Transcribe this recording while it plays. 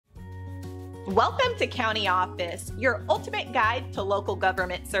Welcome to County Office, your ultimate guide to local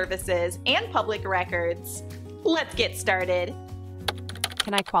government services and public records. Let's get started.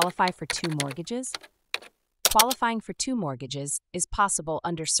 Can I qualify for 2 mortgages? Qualifying for 2 mortgages is possible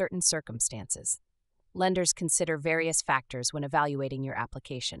under certain circumstances. Lenders consider various factors when evaluating your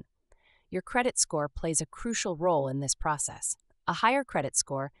application. Your credit score plays a crucial role in this process. A higher credit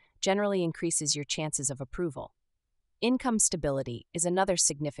score generally increases your chances of approval. Income stability is another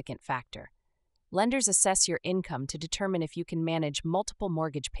significant factor. Lenders assess your income to determine if you can manage multiple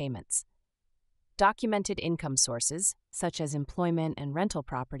mortgage payments. Documented income sources, such as employment and rental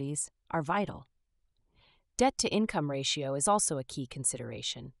properties, are vital. Debt-to-income ratio is also a key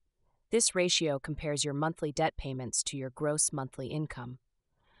consideration. This ratio compares your monthly debt payments to your gross monthly income.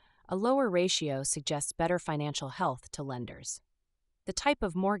 A lower ratio suggests better financial health to lenders. The type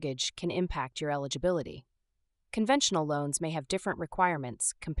of mortgage can impact your eligibility. Conventional loans may have different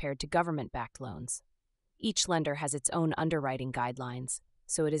requirements compared to government-backed loans. Each lender has its own underwriting guidelines,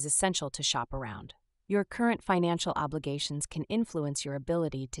 so it is essential to shop around. Your current financial obligations can influence your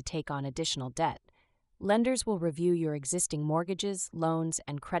ability to take on additional debt. Lenders will review your existing mortgages, loans,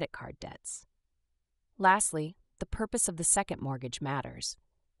 and credit card debts. Lastly, the purpose of the second mortgage matters.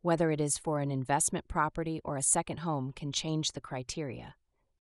 Whether it is for an investment property or a second home can change the criteria.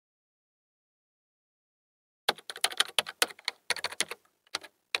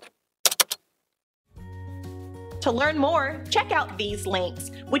 To learn more, check out these links,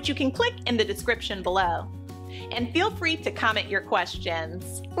 which you can click in the description below. And feel free to comment your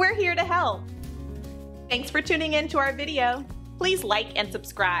questions. We're here to help. Thanks for tuning in to our video. Please like and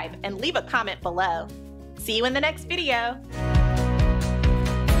subscribe and leave a comment below. See you in the next video.